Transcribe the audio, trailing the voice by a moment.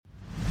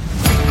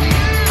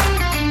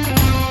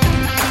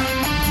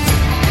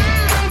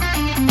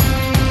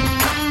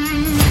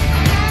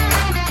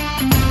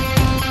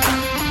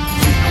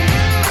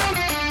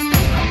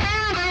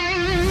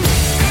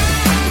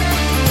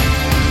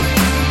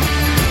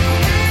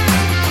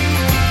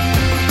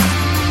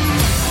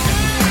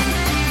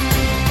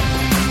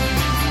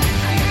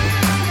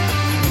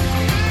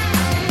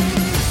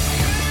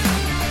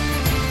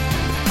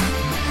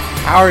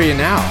How are you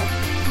now?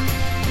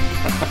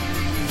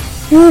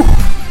 Whew.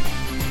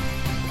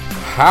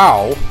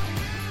 How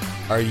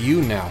are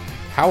you now?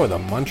 How are the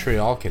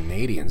Montreal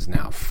Canadiens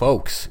now?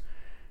 Folks,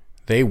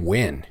 they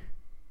win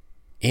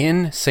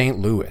in St.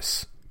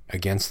 Louis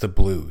against the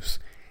Blues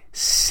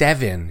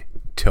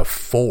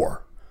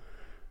 7-4.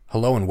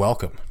 Hello and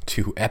welcome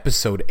to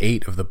episode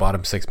 8 of the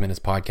Bottom 6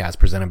 Minutes podcast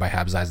presented by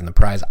Habs Eyes and the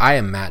Prize. I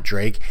am Matt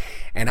Drake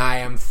and I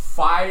am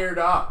fired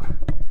up.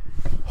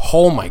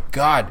 Oh my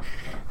God,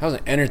 that was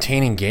an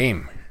entertaining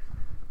game.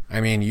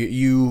 I mean,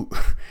 you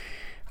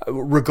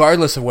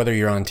regardless of whether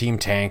you're on Team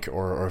Tank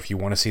or if you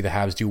want to see the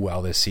Habs do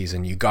well this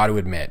season, you got to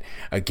admit,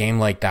 a game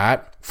like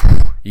that,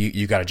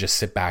 you got to just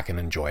sit back and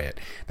enjoy it.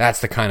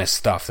 That's the kind of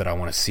stuff that I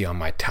want to see on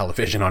my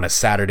television on a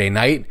Saturday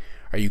night.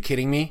 Are you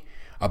kidding me?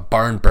 A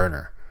barn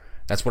burner.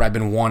 That's what I've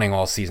been wanting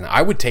all season.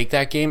 I would take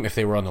that game if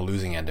they were on the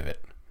losing end of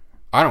it.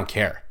 I don't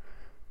care.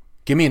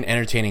 Give me an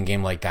entertaining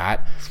game like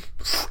that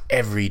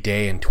every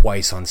day and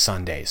twice on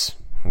Sundays.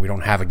 We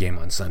don't have a game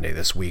on Sunday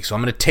this week, so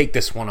I'm going to take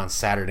this one on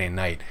Saturday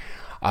night.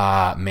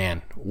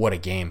 Man, what a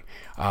game.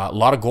 A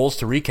lot of goals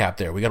to recap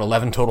there. We got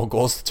 11 total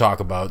goals to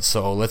talk about,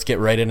 so let's get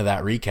right into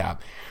that recap.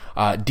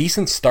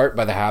 Decent start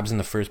by the Habs in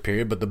the first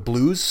period, but the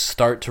Blues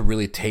start to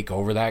really take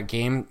over that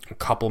game a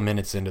couple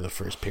minutes into the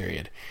first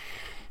period.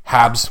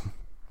 Habs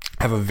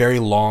have a very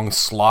long,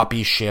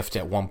 sloppy shift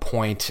at one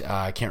point.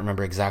 I can't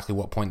remember exactly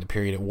what point in the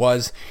period it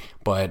was,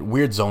 but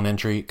weird zone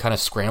entry, kind of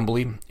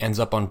scrambly, ends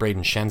up on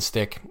Braden Schen's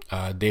stick.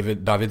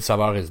 David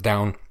Savard is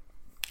down,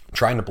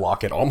 trying to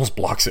block it, almost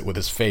blocks it with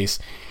his face,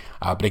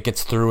 but it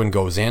gets through and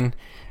goes in.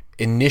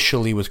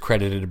 Initially was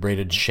credited to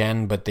Braden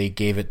Schenn, but they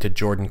gave it to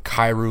Jordan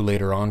Kyrou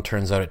later on.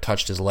 Turns out it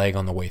touched his leg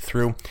on the way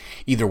through.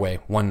 Either way,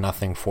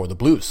 1-0 for the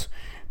Blues.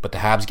 But the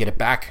Habs get it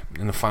back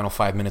in the final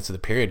 5 minutes of the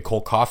period.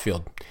 Cole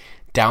Caufield,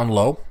 down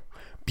low.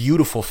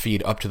 Beautiful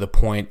feed up to the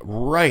point,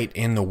 right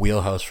in the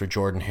wheelhouse for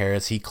Jordan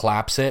Harris. He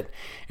claps it.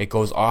 It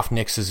goes off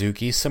Nick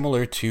Suzuki,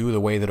 similar to the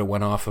way that it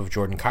went off of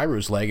Jordan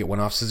Kyrou's leg. It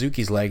went off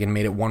Suzuki's leg and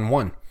made it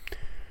 1-1.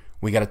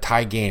 We got a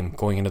tie game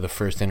going into the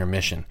first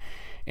intermission,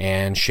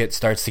 and shit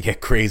starts to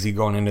get crazy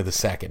going into the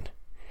second.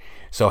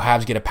 So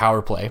Habs get a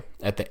power play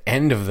at the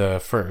end of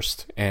the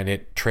first, and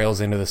it trails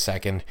into the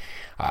second.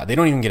 They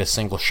don't even get a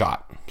single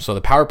shot. So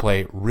the power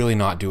play really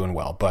not doing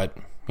well, but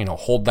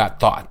hold that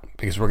thought,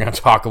 because we're going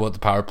to talk about the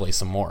power play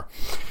some more.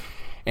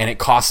 And it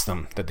costs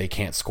them that they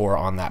can't score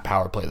on that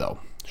power play, though.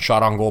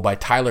 Shot on goal by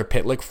Tyler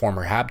Pitlick,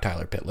 former Hab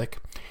Tyler Pitlick.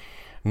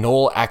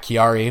 Noel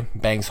Acciari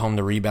bangs home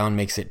the rebound,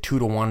 makes it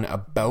 2-1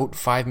 about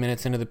 5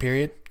 minutes into the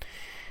period.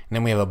 And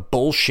then we have a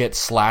bullshit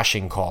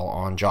slashing call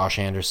on Josh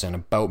Anderson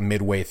about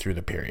midway through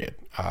the period.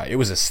 It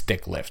was a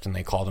stick lift, and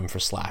they called him for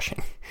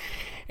slashing.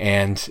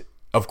 And,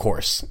 of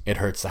course, it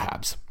hurts the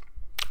Habs.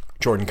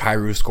 Jordan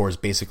Kyrou scores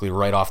basically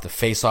right off the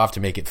face-off to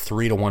make it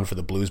 3-1 for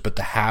the Blues, but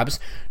the Habs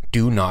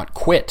do not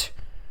quit.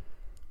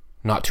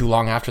 Not too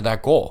long after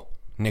that goal,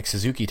 Nick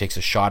Suzuki takes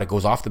a shot. It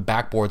goes off the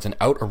backboards and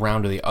out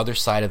around to the other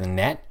side of the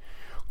net.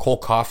 Cole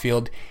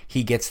Caufield,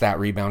 he gets that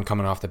rebound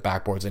coming off the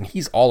backboards, and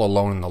he's all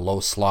alone in the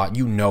low slot.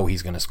 You know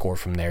he's going to score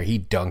from there. He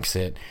dunks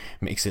it,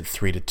 makes it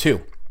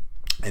 3-2.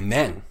 And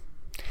then,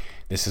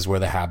 this is where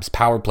the Habs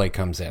power play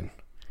comes in.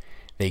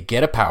 They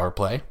get a power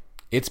play.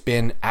 It's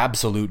been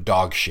absolute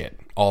dog shit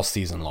all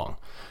season long.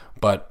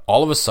 But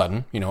all of a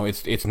sudden,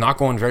 it's not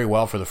going very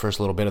well for the first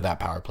little bit of that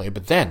power play.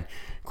 But then,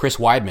 Chris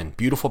Weidman,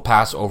 beautiful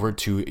pass over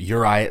to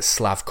Juraj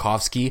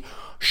Slafkovsky.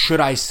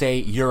 Should I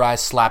say Juraj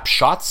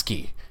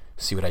Slapshotsky?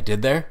 See what I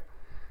did there?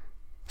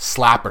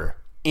 Slapper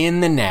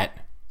in the net.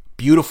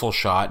 Beautiful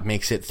shot.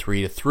 Makes it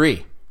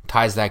 3-3.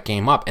 Ties that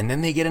game up. And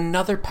then they get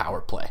another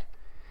power play.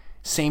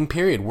 Same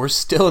period. We're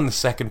still in the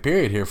second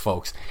period here,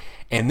 folks.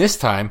 And this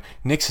time,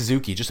 Nick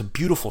Suzuki, just a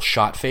beautiful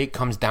shot fake,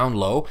 comes down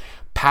low,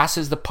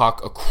 passes the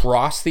puck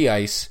across the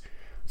ice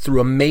through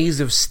a maze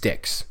of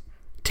sticks,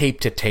 tape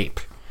to tape,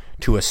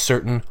 to a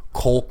certain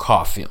Cole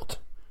Caufield.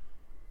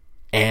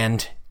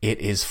 And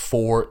it is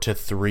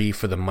 4-3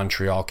 for the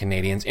Montreal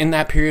Canadiens. In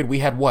that period, we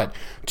had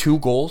 2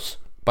 goals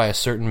by a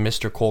certain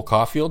Mr. Cole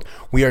Caufield.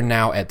 We are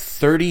now at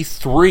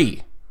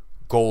 33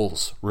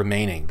 goals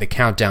remaining. The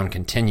countdown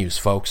continues,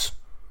 folks.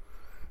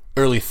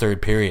 Early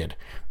third period.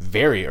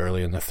 Very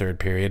early in the third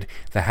period,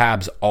 the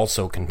Habs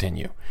also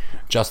continue.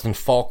 Justin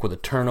Falk with a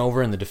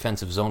turnover in the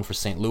defensive zone for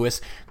St.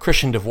 Louis.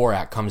 Christian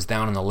Dvorak comes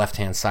down on the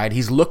left-hand side.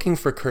 He's looking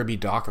for Kirby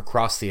Dach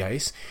across the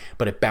ice,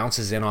 but it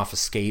bounces in off a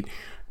skate.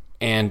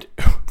 And,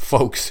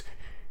 folks,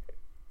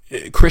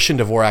 Christian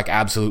Dvorak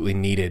absolutely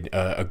needed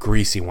a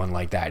greasy one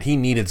like that. He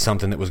needed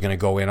something that was going to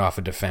go in off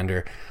a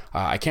defender.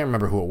 I can't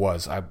remember who it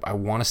was. I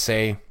want to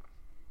say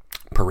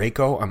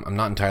Parayko. I'm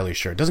not entirely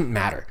sure. It doesn't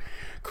matter.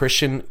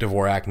 Christian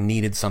Dvorak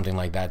needed something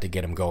like that to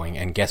get him going,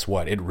 and guess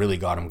what? It really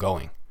got him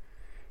going.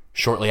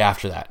 Shortly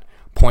after that,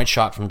 point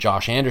shot from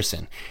Josh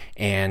Anderson,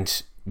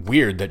 and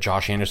weird that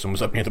Josh Anderson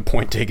was up near the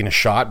point taking a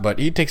shot, but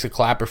he takes a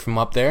clapper from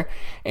up there,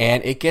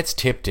 and it gets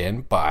tipped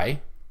in by,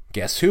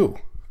 guess who?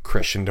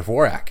 Christian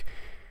Dvorak.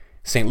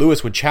 St.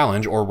 Louis would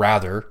challenge, or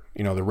rather,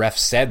 the ref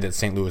said that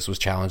St. Louis was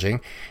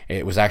challenging.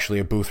 It was actually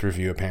a booth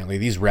review, apparently.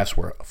 These refs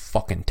were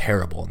fucking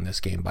terrible in this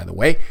game, by the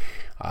way.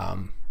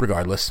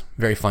 Regardless,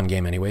 very fun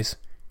game anyways.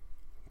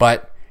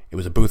 But it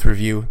was a booth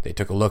review. They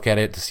took a look at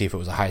it to see if it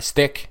was a high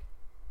stick,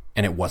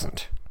 and it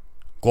wasn't.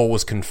 Goal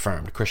was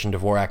confirmed. Christian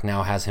Dvorak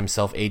now has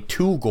himself a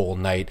 2-goal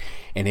night,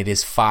 and it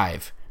is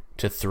 5-3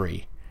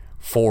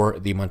 for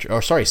the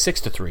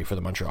 6-3 for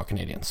the Montreal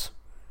Canadiens.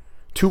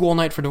 2-goal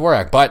night for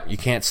Dvorak, but you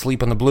can't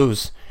sleep on the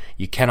Blues.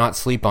 You cannot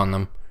sleep on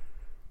them.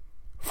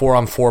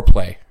 4-on-4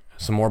 play.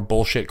 Some more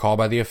bullshit call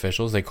by the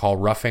officials. They call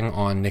roughing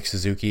on Nick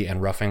Suzuki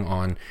and roughing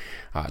on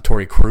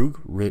Torrey Krug.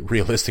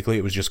 Realistically,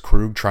 it was just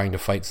Krug trying to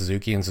fight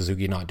Suzuki and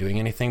Suzuki not doing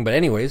anything. But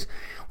anyways,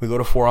 we go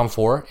to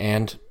 4-on-4,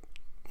 and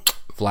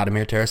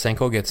Vladimir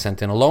Tarasenko gets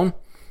sent in alone.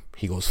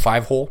 He goes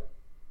 5-hole,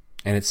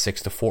 and it's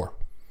 6-4.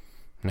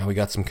 Now we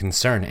got some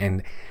concern.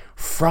 And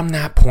from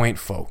that point,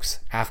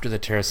 folks, after the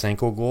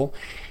Tarasenko goal,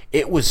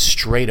 it was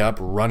straight up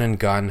run and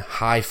gun,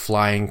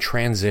 high-flying,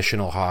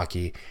 transitional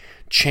hockey.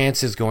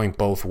 Chances going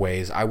both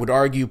ways. I would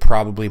argue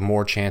probably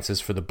more chances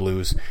for the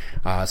Blues.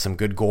 Some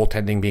good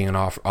goaltending being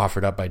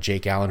offered up by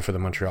Jake Allen for the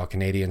Montreal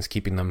Canadiens,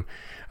 keeping them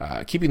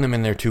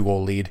in their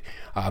 2-goal lead.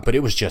 But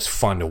it was just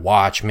fun to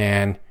watch,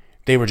 man.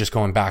 They were just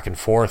going back and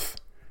forth.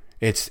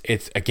 It's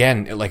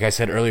again, like I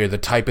said earlier, the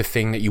type of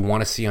thing that you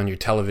want to see on your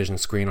television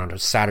screen on a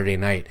Saturday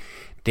night.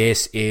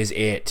 This is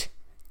it.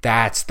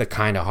 That's the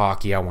kind of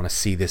hockey I want to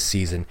see this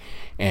season,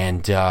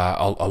 and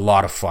a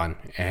lot of fun.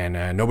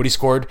 And nobody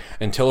scored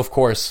until, of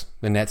course,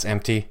 the net's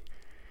empty.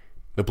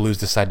 The Blues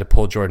decide to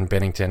pull Jordan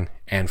Binnington,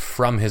 and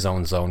from his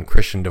own zone,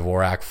 Christian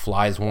Dvorak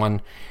flies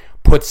one,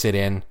 puts it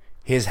in.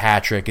 His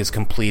hat trick is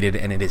completed,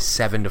 and it is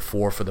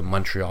 7-4 for the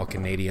Montreal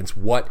Canadiens.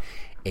 What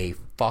a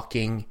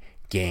fucking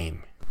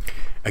game.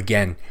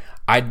 Again,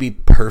 I'd be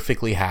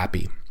perfectly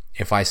happy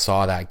if I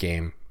saw that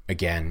game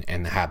again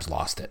and the Habs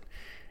lost it.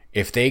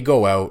 If they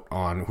go out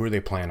on, who are they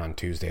playing on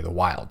Tuesday? The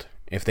Wild.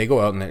 If they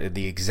go out and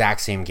the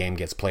exact same game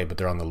gets played, but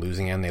they're on the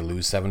losing end, they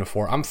lose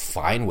 7-4, I'm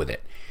fine with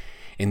it.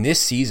 In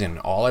this season,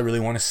 all I really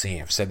want to see,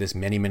 I've said this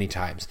many, many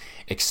times,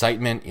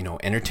 excitement,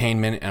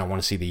 entertainment, and I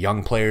want to see the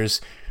young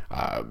players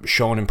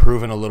showing and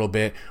improving a little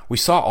bit. We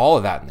saw all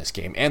of that in this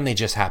game, and they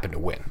just happened to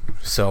win.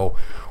 So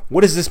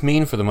what does this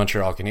mean for the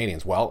Montreal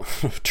Canadiens? Well,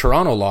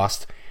 Toronto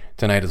lost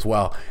tonight as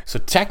well. So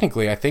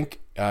technically, I think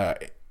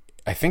they're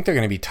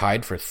going to be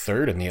tied for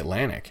third in the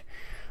Atlantic.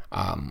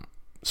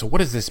 So what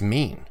does this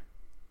mean?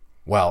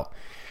 Well,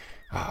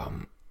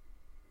 it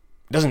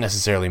doesn't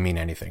necessarily mean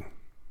anything.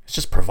 It's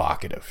just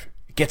provocative.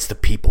 It gets the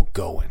people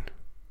going.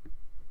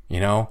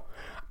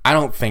 I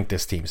don't think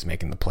this team's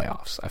making the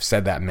playoffs. I've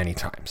said that many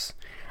times.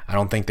 I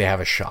don't think they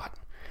have a shot.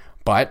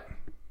 But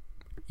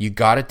you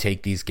got to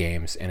take these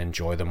games and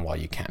enjoy them while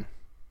you can.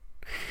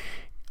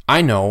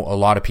 I know a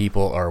lot of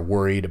people are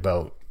worried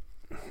about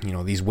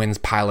these wins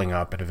piling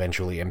up and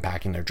eventually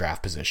impacting their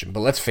draft position. But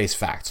let's face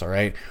facts, all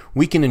right?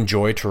 We can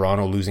enjoy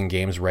Toronto losing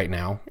games right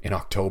now in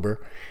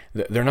October.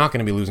 They're not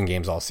going to be losing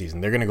games all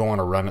season. They're going to go on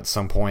a run at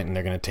some point, and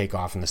they're going to take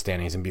off in the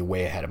standings and be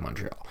way ahead of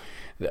Montreal.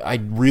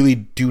 I really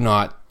do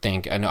not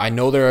think, and I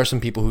know there are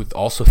some people who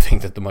also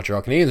think that the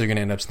Montreal Canadiens are going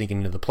to end up sneaking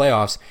into the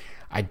playoffs.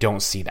 I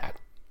don't see that.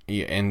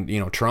 And,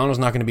 Toronto's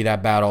not going to be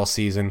that bad all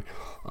season.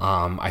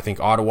 I think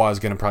Ottawa is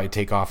going to probably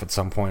take off at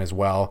some point as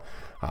well.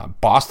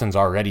 Boston's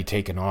already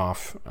taken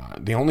off.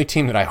 The only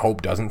team that I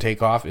hope doesn't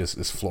take off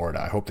is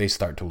Florida. I hope they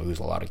start to lose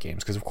a lot of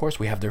games because, of course,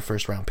 we have their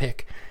first round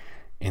pick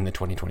in the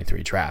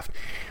 2023 draft.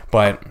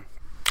 But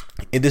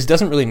this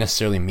doesn't really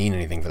necessarily mean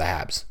anything for the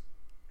Habs.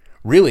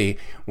 Really,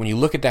 when you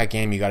look at that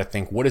game, you got to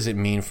think, what does it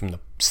mean from the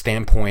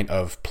standpoint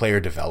of player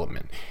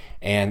development?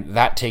 And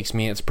that takes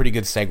me, it's a pretty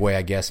good segue,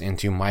 I guess,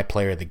 into my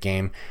player of the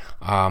game.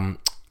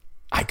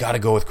 I got to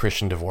go with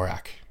Christian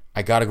Dvorak.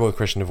 I'm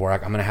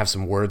going to have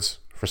some words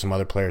for some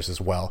other players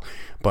as well.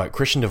 But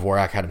Christian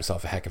Dvorak had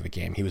himself a heck of a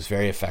game. He was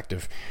very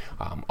effective.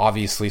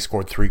 Obviously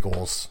scored 3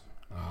 goals.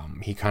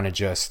 He kind of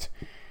just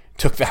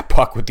took that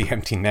puck with the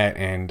empty net.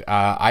 And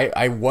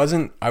I was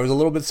a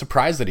little bit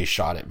surprised that he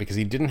shot it because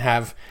he didn't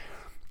have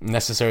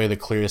necessarily the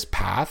clearest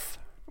path,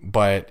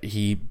 but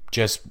he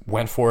just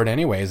went for it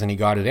anyways and he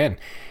got it in.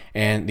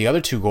 And the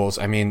other 2 goals,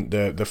 I mean,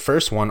 the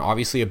first one,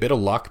 obviously a bit of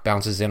luck,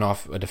 bounces in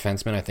off a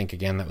defenseman. I think,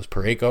 again, that was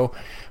Parayko.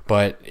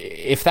 But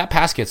if that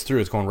pass gets through,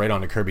 it's going right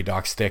onto Kirby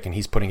Dach's stick, and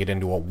he's putting it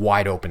into a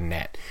wide open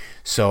net.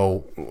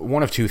 So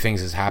one of 2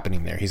 things is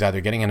happening there. He's either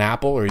getting an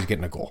apple or he's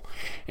getting a goal.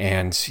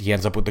 And he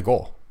ends up with the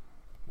goal.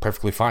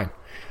 Perfectly fine.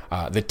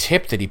 The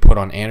tip that he put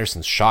on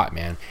Anderson's shot,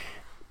 man,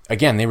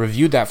 again, they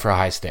reviewed that for a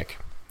high stick.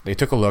 They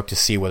took a look to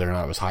see whether or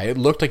not it was high. It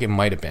looked like it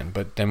might have been,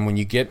 but then when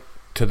you get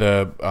to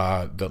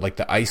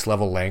the ice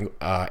level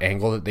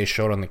angle that they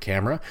showed on the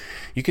camera,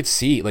 you could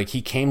see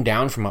he came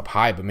down from up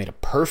high but made a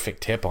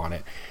perfect tip on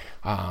it.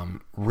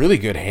 Really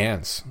good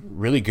hands,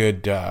 really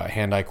good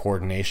hand-eye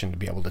coordination to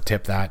be able to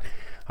tip that.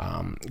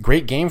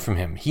 Great game from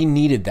him. He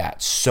needed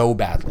that so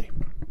badly.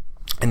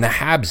 And the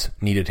Habs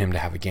needed him to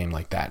have a game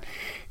like that.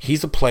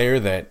 He's a player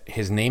that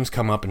his name's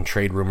come up in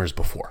trade rumors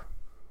before,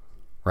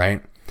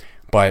 right?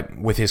 But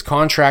with his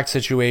contract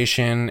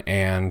situation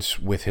and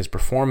with his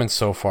performance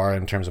so far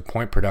in terms of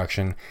point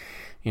production,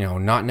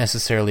 not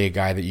necessarily a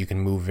guy that you can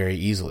move very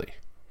easily.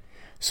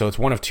 So it's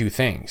one of two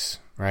things,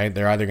 right?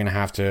 They're either going to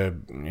have to,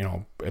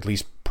 at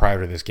least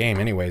prior to this game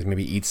anyways,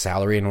 maybe eat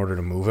salary in order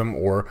to move him,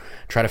 or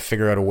try to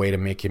figure out a way to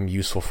make him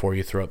useful for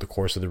you throughout the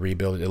course of the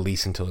rebuild, at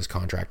least until his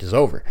contract is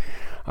over.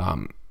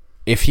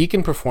 If he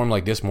can perform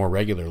like this more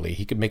regularly,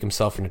 he could make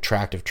himself an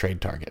attractive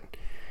trade target.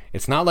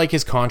 It's not like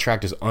his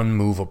contract is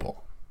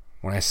unmovable.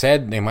 When I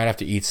said they might have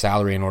to eat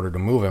salary in order to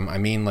move him, I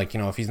mean,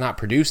 if he's not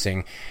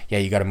producing, yeah,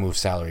 you got to move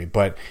salary.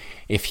 But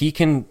if he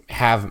can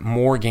have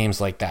more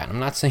games like that, I'm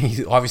not saying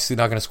he's obviously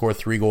not going to score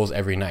 3 goals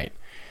every night,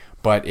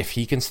 but if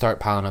he can start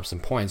piling up some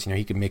points,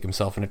 he could make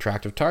himself an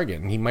attractive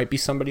target, and he might be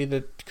somebody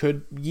that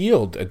could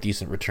yield a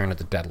decent return at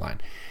the deadline.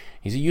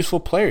 He's a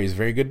useful player. He's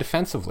very good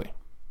defensively.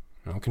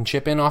 Can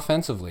chip in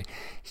offensively.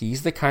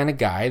 He's the kind of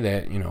guy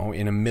that,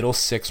 in a middle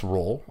six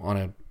role on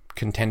a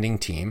contending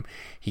team,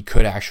 he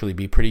could actually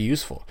be pretty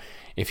useful.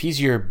 If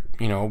he's your,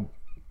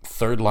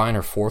 third line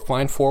or fourth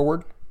line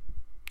forward,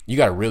 you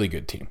got a really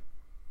good team.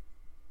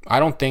 I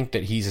don't think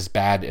that he's as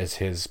bad as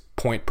his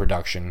point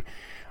production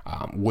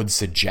would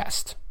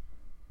suggest.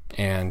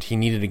 And he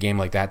needed a game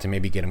like that to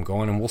maybe get him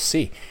going, and we'll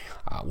see.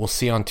 We'll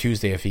see on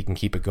Tuesday if he can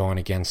keep it going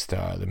against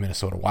the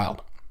Minnesota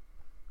Wild.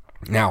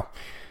 Now,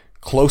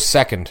 close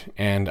second,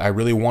 and I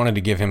really wanted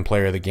to give him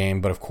player of the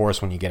game, but of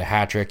course when you get a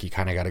hat trick, you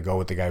kind of got to go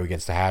with the guy who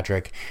gets the hat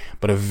trick.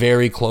 But a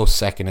very close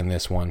second in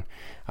this one,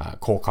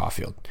 Cole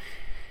Caufield.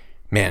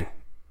 Man,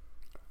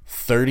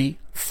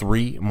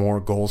 33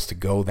 more goals to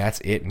go. That's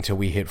it until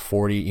we hit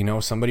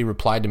 40. Somebody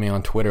replied to me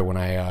on Twitter when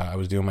I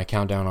was doing my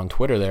countdown on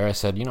Twitter there. I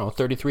said,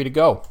 33 to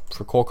go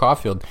for Cole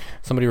Caufield.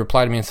 Somebody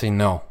replied to me and said,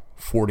 no,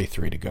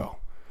 43 to go.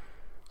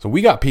 So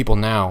we got people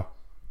now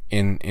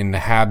in the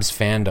Habs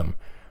fandom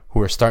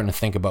who are starting to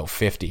think about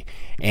 50.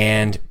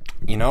 And,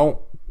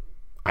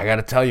 I got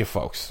to tell you,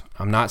 folks,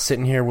 I'm not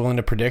sitting here willing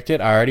to predict it.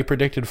 I already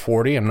predicted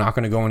 40. I'm not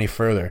going to go any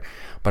further.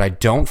 But I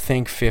don't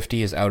think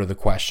 50 is out of the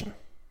question.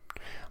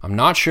 I'm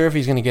not sure if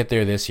he's going to get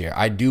there this year.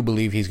 I do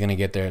believe he's going to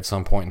get there at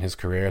some point in his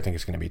career. I think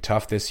it's going to be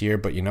tough this year.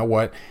 But you know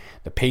what?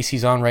 The pace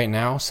he's on right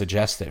now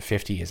suggests that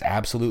 50 is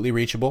absolutely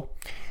reachable.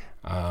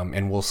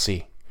 And we'll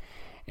see.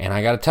 And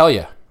I got to tell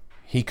you,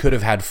 he could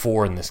have had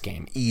 4 in this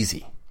game.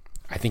 Easy.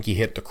 I think he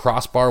hit the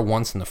crossbar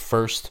once in the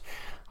first,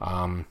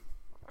 and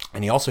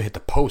he also hit the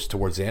post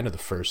towards the end of the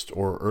first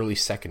or early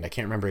second. I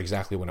can't remember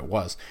exactly when it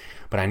was,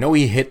 but I know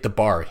he hit the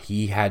bar.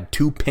 He had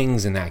 2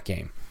 pings in that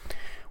game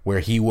where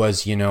he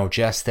was,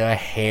 just a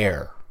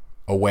hair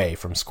away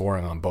from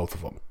scoring on both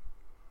of them.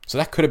 So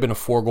that could have been a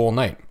 4-goal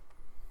night.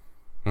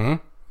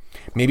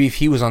 Maybe if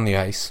he was on the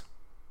ice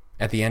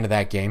at the end of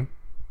that game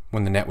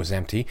when the net was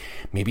empty,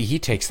 maybe he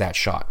takes that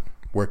shot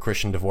where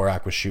Christian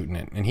Dvorak was shooting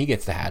it and he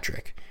gets the hat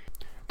trick.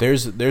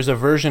 There's a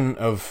version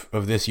of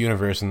this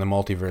universe in the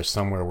multiverse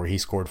somewhere where he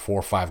scored 4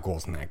 or 5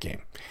 goals in that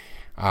game.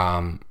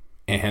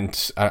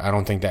 And I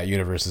don't think that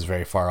universe is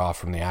very far off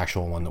from the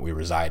actual one that we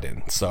reside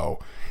in. So,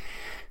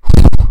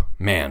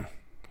 man,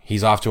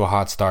 he's off to a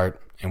hot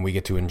start, and we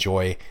get to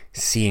enjoy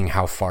seeing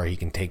how far he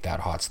can take that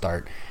hot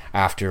start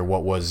after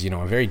what was, a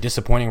very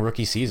disappointing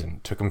rookie season.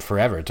 It took him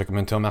forever. It took him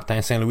until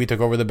Martin St. Louis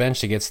took over the bench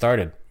to get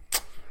started.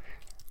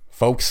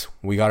 Folks,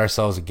 we got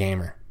ourselves a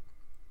gamer.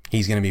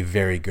 He's going to be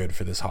very good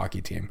for this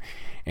hockey team,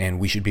 and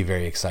we should be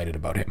very excited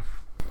about him.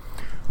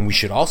 And we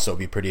should also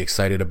be pretty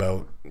excited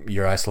about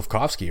Juraj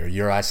Slafkovsky or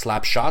Juraj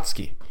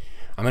Slapshotsky.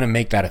 I'm going to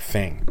make that a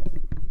thing.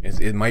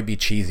 It might be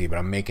cheesy, but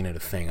I'm making it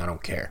a thing. I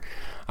don't care.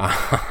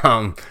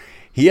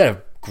 He had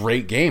a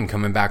great game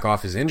coming back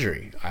off his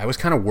injury. I was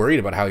kind of worried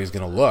about how he was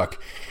going to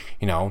look.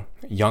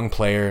 Young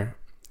player,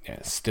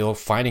 still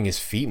finding his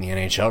feet in the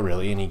NHL,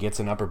 really, and he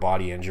gets an upper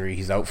body injury.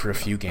 He's out for a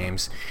few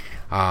games.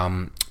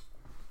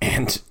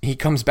 And he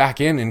comes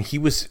back in, and he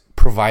was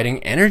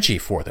providing energy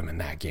for them in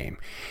that game.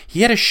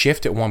 He had a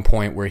shift at one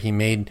point where he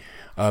made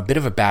a bit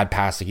of a bad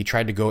pass. Like he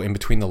tried to go in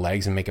between the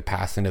legs and make a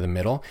pass into the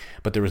middle,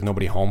 but there was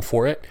nobody home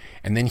for it.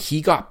 And then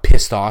he got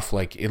pissed off.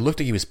 Like it looked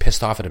like he was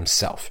pissed off at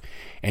himself.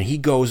 And he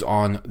goes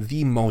on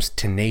the most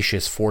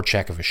tenacious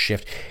forecheck of a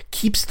shift,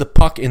 keeps the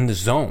puck in the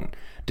zone.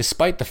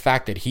 Despite the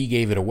fact that he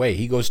gave it away,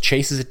 he goes,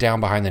 chases it down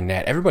behind the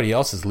net. Everybody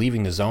else is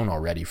leaving the zone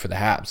already for the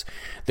Habs.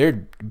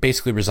 They're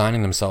basically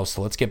resigning themselves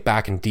to let's get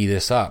back and D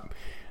this up.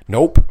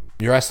 Nope.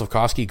 Juraj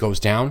Slafkovsky goes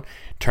down,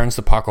 turns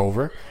the puck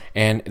over,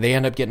 and they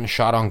end up getting a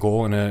shot on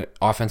goal in an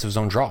offensive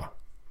zone draw.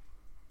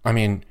 I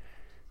mean,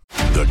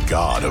 the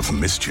god of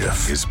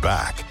mischief is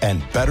back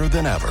and better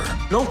than ever.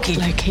 Loki.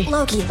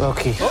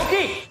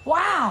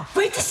 Wow,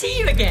 great to see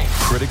you again.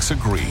 Critics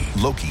agree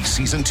Loki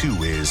Season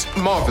 2 is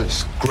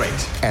marvelous.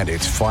 Great. And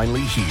it's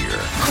finally here.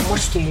 How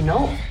much do you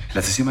know?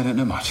 Let's assume I don't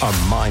know much. A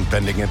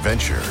mind-bending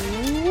adventure.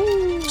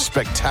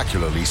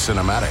 Spectacularly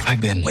cinematic.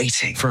 I've been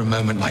waiting for a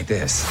moment like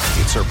this.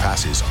 It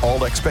surpasses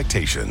all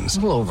expectations. A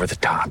little over the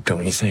top,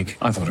 don't you think?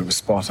 I thought it was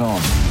spot on.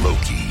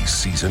 Loki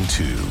Season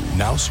 2.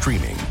 Now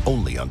streaming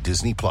only on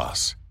Disney+.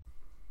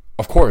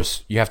 Of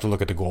course, you have to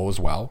look at the goal as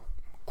well.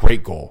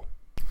 Great goal.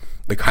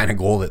 The kind of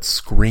goal that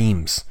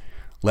screams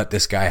let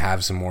this guy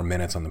have some more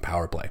minutes on the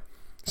power play,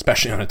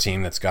 especially on a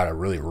team that's got a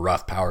really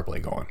rough power play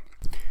going.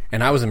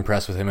 And I was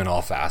impressed with him in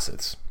all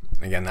facets.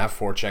 Again, that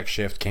forecheck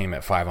shift came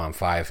at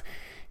 5-on-5.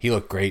 He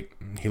looked great.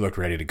 He looked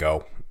ready to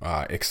go.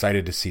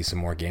 Excited to see some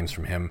more games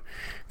from him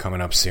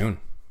coming up soon.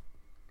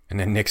 And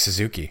then Nick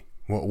Suzuki.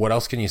 What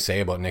else can you say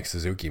about Nick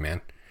Suzuki,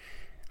 man?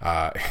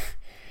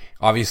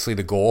 Obviously,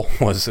 the goal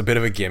was a bit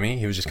of a gimme.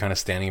 He was just kind of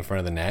standing in front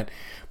of the net.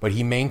 But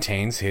he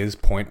maintains his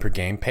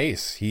point-per-game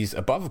pace. He's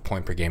above a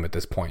point per game at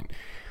this point.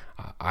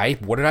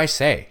 What did I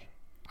say?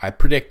 I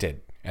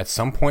predicted at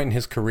some point in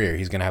his career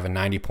he's going to have a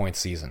 90-point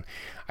season.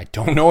 I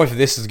don't know if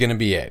this is going to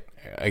be it.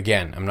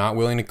 Again, I'm not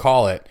willing to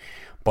call it,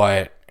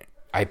 but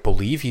I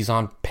believe he's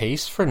on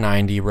pace for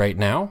 90 right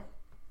now,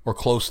 or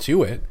close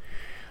to it.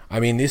 I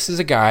mean, this is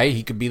a guy,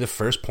 he could be the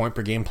first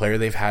point-per-game player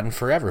they've had in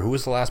forever. Who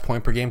was the last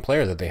point-per-game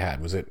player that they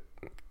had? Was it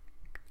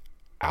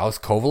Alex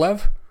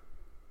Kovalev?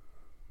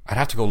 I'd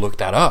have to go look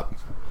that up.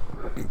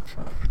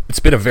 It's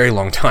been a very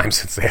long time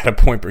since they had a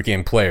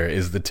point-per-game player,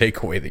 is the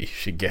takeaway that you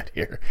should get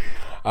here.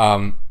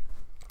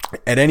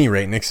 At any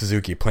rate, Nick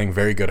Suzuki playing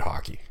very good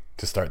hockey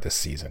to start this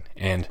season.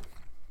 And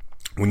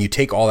when you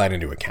take all that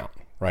into account,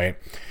 right,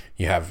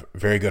 you have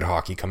very good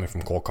hockey coming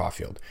from Cole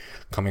Caufield,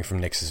 coming from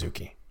Nick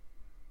Suzuki,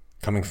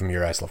 coming from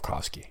Juraj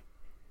Slafkovsky,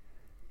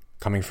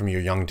 coming from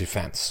your young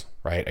defense,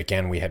 right?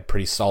 Again, we had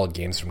pretty solid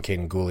games from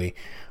Caden Gooley,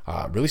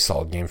 really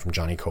solid game from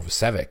Johnny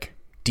Kovacevic,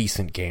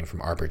 decent game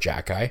from Arbor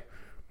Jacki.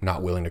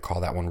 Not willing to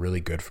call that one really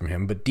good from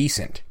him, but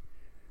decent.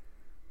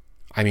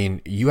 I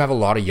mean, you have a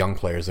lot of young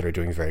players that are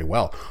doing very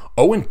well.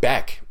 Owen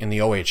Beck in the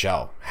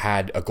OHL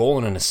had a goal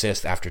and an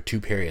assist after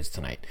 2 periods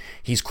tonight.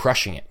 He's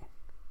crushing it.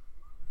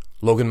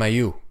 Logan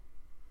Mailloux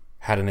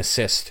had an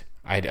assist.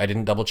 I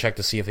didn't double check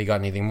to see if he got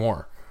anything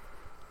more.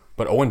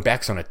 But Owen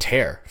Beck's on a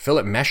tear.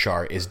 Philip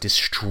Meshar is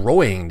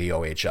destroying the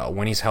OHL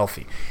when he's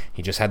healthy.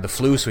 He just had the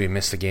flu, so he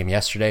missed the game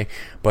yesterday.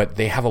 But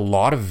they have a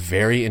lot of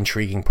very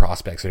intriguing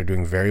prospects that are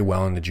doing very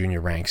well in the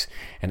junior ranks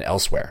and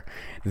elsewhere.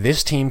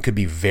 This team could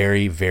be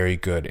very, very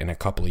good in a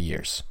couple of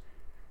years.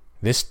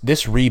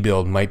 This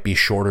rebuild might be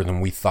shorter than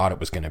we thought it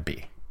was going to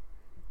be.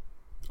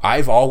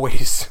 I've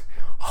always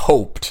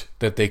hoped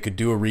that they could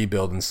do a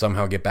rebuild and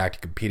somehow get back to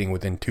competing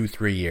within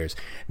 2-3 years,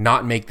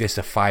 not make this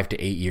a 5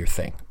 to 8 year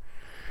thing.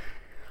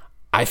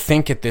 I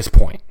think at this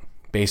point,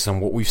 based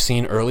on what we've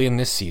seen early in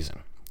this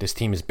season, this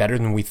team is better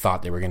than we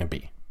thought they were going to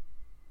be.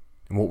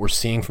 And what we're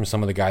seeing from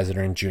some of the guys that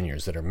are in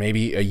juniors that are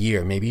maybe a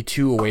year, maybe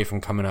 2 away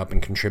from coming up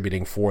and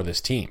contributing for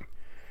this team,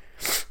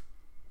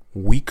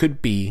 we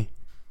could be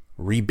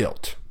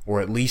rebuilt,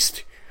 or at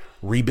least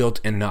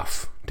rebuilt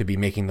enough to be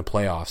making the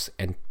playoffs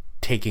and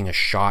taking a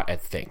shot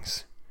at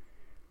things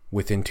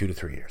within 2 to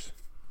 3 years.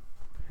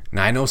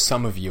 Now, I know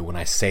some of you, when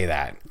I say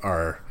that,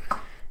 are...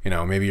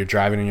 maybe you're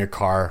driving in your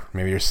car,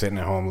 maybe you're sitting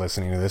at home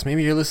listening to this,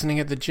 maybe you're listening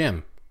at the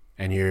gym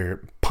and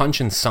you're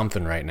punching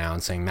something right now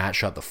and saying, Matt,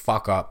 shut the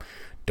fuck up.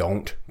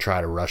 Don't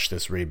try to rush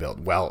this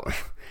rebuild. Well,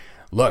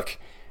 look,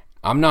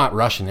 I'm not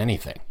rushing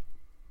anything.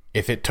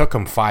 If it took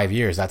them 5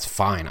 years, that's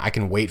fine. I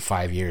can wait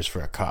 5 years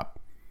for a cup.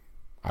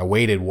 I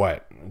waited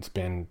what? It's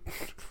been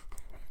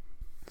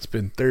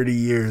 30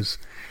 years.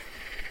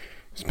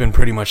 It's been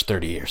pretty much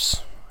 30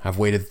 years. I've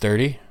waited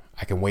 30.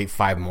 I can wait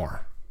 5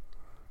 more.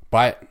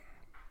 But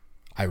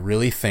I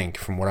really think,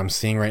 from what I'm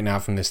seeing right now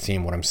from this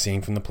team, what I'm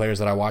seeing from the players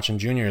that I watch in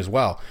junior as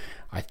well,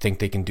 I think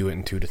they can do it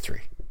in 2 to 3.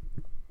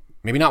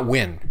 Maybe not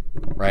win,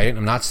 right?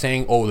 I'm not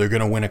saying, they're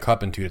going to win a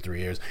cup in 2 to 3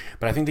 years,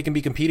 but I think they can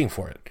be competing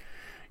for it.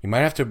 You might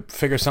have to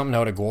figure something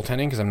out at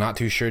goaltending, because I'm not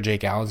too sure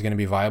Jake Allen's going to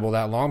be viable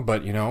that long,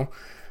 but,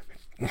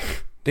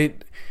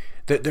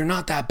 they're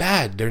not that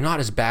bad. They're not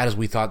as bad as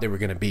we thought they were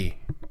going to be.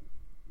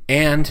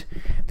 And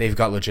they've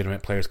got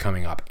legitimate players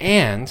coming up.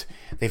 And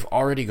they've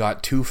already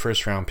got 2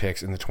 first-round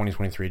picks in the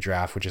 2023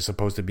 draft, which is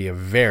supposed to be a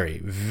very,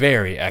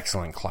 very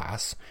excellent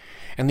class.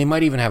 And they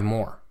might even have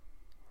more.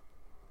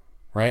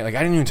 Right? Like, I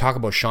didn't even talk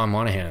about Sean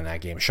Monahan in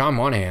that game. Sean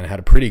Monahan had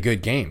a pretty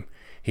good game.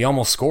 He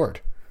almost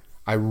scored.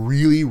 I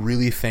really,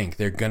 really think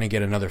they're going to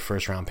get another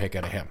first-round pick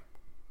out of him.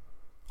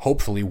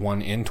 Hopefully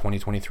one in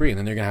 2023. And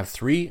then they're going to have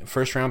 3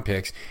 first-round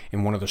picks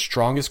in one of the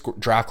strongest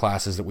draft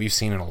classes that we've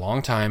seen in a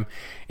long time.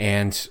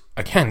 And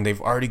again, they've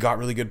already got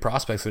really good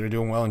prospects that are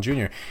doing well in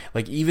junior.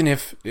 Like, even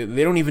if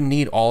they don't even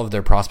need all of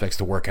their prospects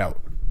to work out.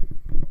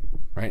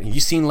 Right? You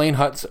seen Lane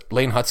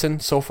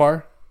Hudson so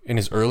far in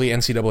his early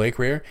NCAA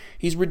career?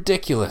 He's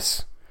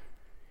ridiculous.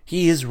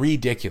 He is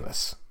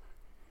ridiculous.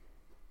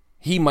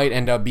 He might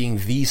end up being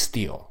the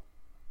steal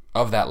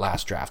of that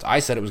last draft. I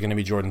said it was going to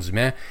be Jordan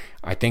Zmeh.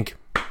 I think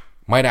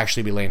might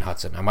actually be Lane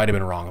Hudson. I might have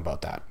been wrong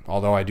about that.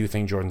 Although I do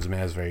think Jordan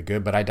Zmeh is very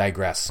good, but I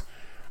digress.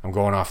 I'm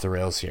going off the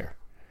rails here.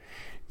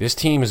 This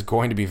team is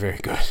going to be very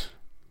good.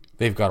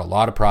 They've got a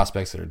lot of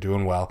prospects that are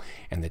doing well,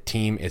 and the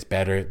team is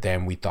better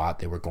than we thought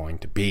they were going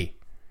to be.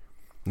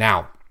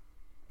 Now,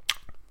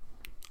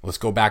 let's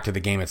go back to the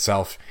game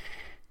itself.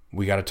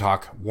 We got to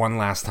talk one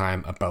last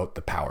time about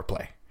the power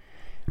play.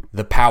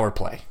 The power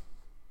play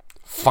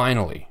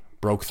finally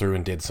broke through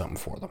and did something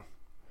for them.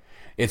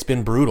 It's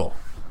been brutal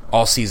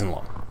all season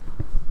long.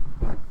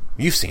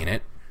 You've seen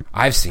it.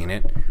 I've seen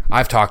it.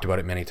 I've talked about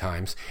it many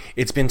times.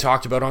 It's been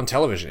talked about on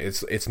television.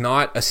 It's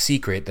not a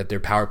secret that their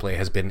power play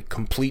has been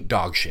complete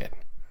dog shit.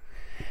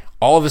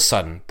 All of a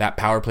sudden, that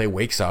power play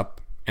wakes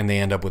up and they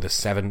end up with a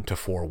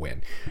 7-4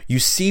 win. You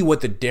see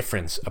what the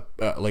difference,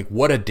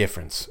 what a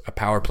difference a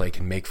power play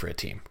can make for a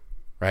team,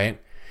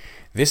 right?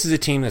 This is a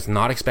team that's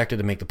not expected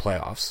to make the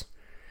playoffs.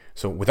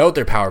 So without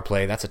their power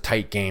play, that's a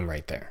tight game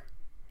right there.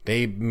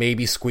 They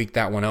maybe squeak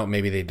that one out,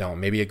 maybe they don't.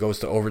 Maybe it goes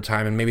to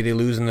overtime and maybe they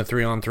lose in the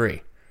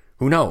 3-on-3.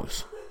 Who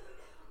knows?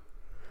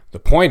 The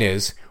point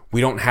is,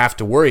 we don't have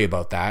to worry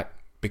about that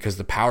because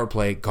the power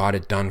play got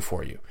it done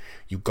for you.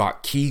 You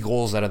got key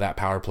goals out of that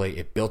power play.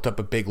 It built up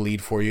a big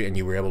lead for you and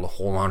you were able to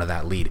hold on to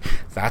that lead.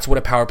 That's what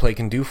a power play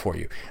can do for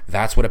you.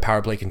 That's what a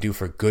power play can do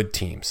for good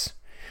teams.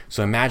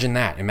 So imagine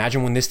that.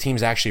 Imagine when this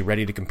team's actually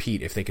ready to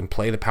compete, if they can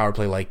play the power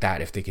play like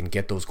that, if they can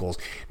get those goals.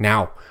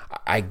 Now,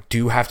 I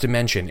do have to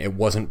mention, it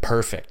wasn't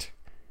perfect.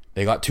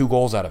 They got 2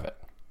 goals out of it.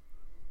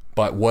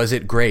 But was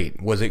it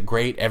great? Was it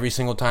great every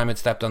single time it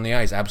stepped on the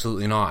ice?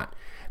 Absolutely not.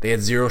 They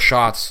had 0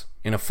 shots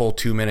in a full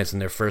 2 minutes in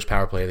their first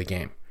power play of the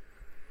game.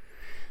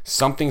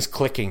 Something's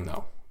clicking,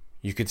 though.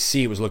 You could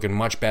see it was looking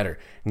much better.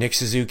 Nick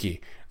Suzuki,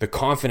 the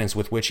confidence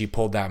with which he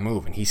pulled that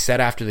move. And he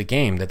said after the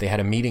game that they had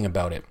a meeting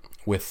about it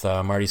with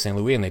Marty St.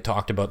 Louis, and they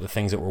talked about the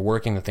things that were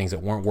working, the things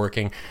that weren't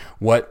working,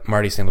 what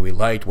Marty St. Louis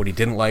liked, what he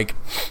didn't like.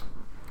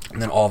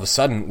 And then all of a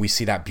sudden, we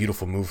see that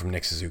beautiful move from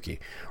Nick Suzuki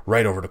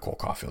right over to Cole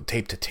Caufield,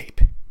 tape to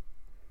tape.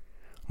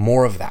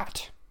 More of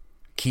that.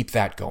 Keep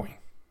that going.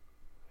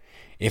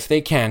 If they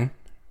can,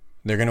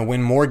 they're going to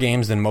win more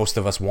games than most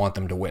of us want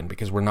them to win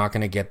because we're not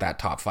going to get that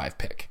top 5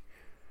 pick.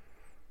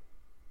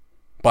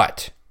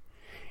 But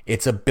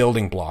it's a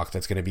building block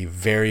that's going to be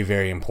very,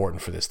 very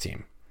important for this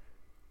team.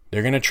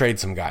 They're going to trade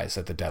some guys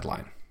at the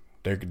deadline.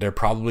 They're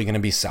probably going to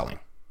be selling.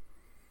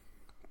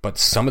 But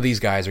some of these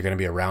guys are going to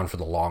be around for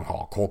the long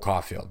haul. Cole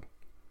Caufield,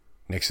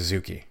 Nick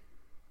Suzuki,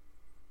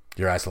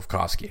 Juraj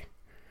Slafkovsky.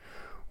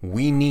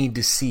 We need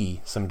to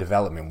see some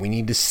development. We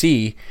need to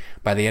see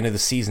by the end of the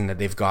season that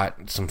they've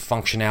got some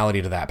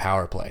functionality to that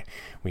power play.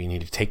 We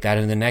need to take that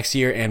into the next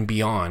year and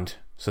beyond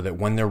so that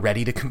when they're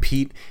ready to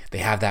compete, they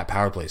have that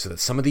power play. So that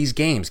some of these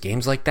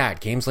games like that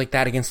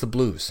against the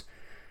Blues,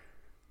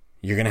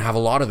 you're going to have a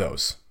lot of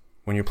those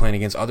when you're playing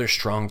against other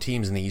strong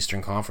teams in the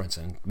Eastern Conference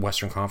and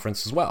Western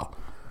Conference as well.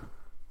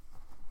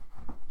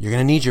 You're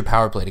going to need your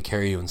power play to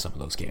carry you in some of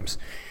those games.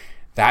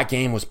 That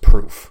game was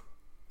proof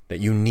that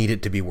you need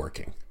it to be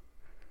working.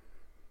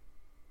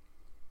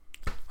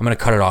 I'm going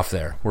to cut it off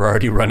there. We're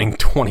already running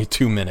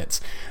 22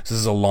 minutes. This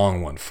is a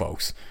long one,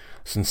 folks.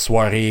 C'est une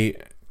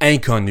soirée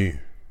inconnue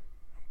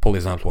pour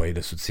les employés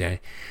de soutien.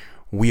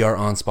 We are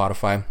on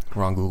Spotify.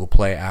 We're on Google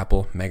Play,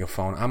 Apple,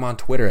 Megaphone. I'm on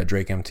Twitter at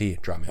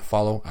DrakeMT. Drop me a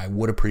follow. I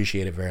would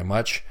appreciate it very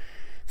much.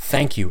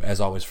 Thank you,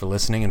 as always, for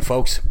listening. And,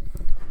 folks,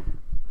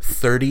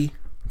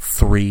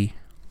 33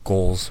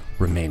 goals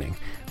remaining.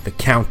 The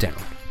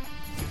countdown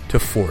to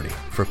 40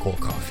 for Cole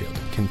Caufield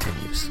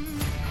continues.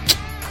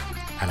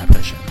 À la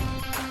prochaine.